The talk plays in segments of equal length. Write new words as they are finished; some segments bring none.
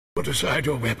Put aside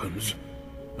your weapons.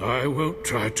 I won't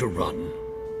try to run.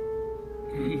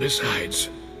 Besides,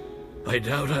 I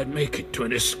doubt I'd make it to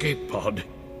an escape pod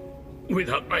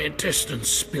without my intestines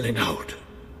spilling out.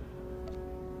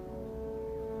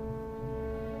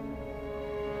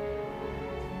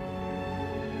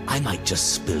 I might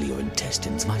just spill your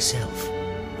intestines myself.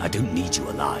 I don't need you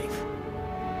alive.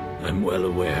 I'm well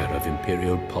aware of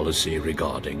Imperial policy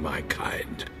regarding my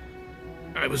kind.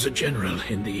 I was a general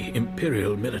in the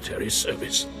Imperial military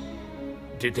service.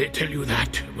 Did they tell you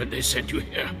that when they sent you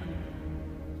here?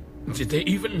 Did they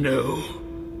even know?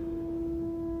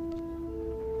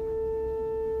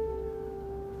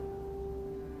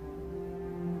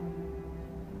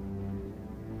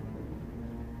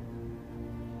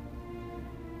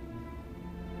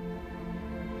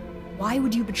 Why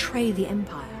would you betray the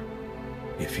Empire?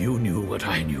 If you knew what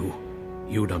I knew,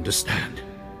 you'd understand.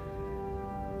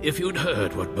 If you'd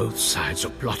heard what both sides are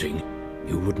plotting,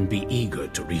 you wouldn't be eager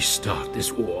to restart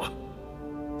this war.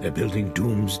 They're building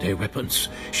doomsday weapons,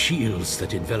 shields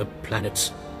that envelop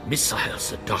planets,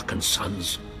 missiles that darken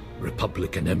suns.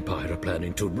 Republic and Empire are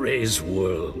planning to raise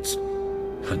worlds,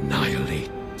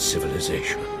 annihilate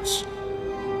civilizations.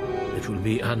 It will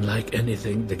be unlike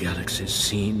anything the galaxy's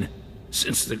seen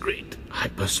since the Great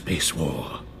Hyperspace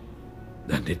War.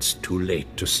 And it's too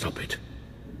late to stop it.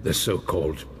 The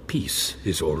so-called peace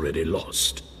is already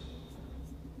lost.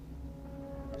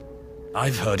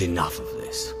 I've heard enough of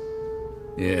this.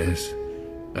 Yes,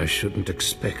 I shouldn't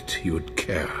expect you'd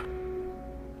care.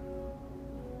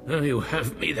 You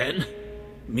have me then.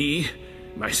 Me,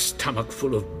 my stomach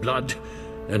full of blood,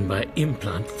 and my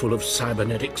implant full of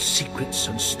cybernetic secrets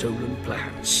and stolen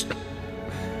plans.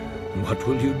 What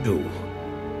will you do?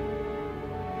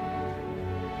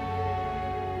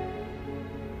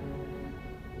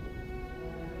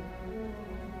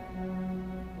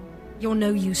 You're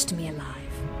no use to me alive.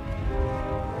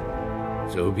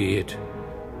 So be it.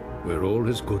 We're all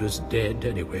as good as dead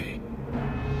anyway.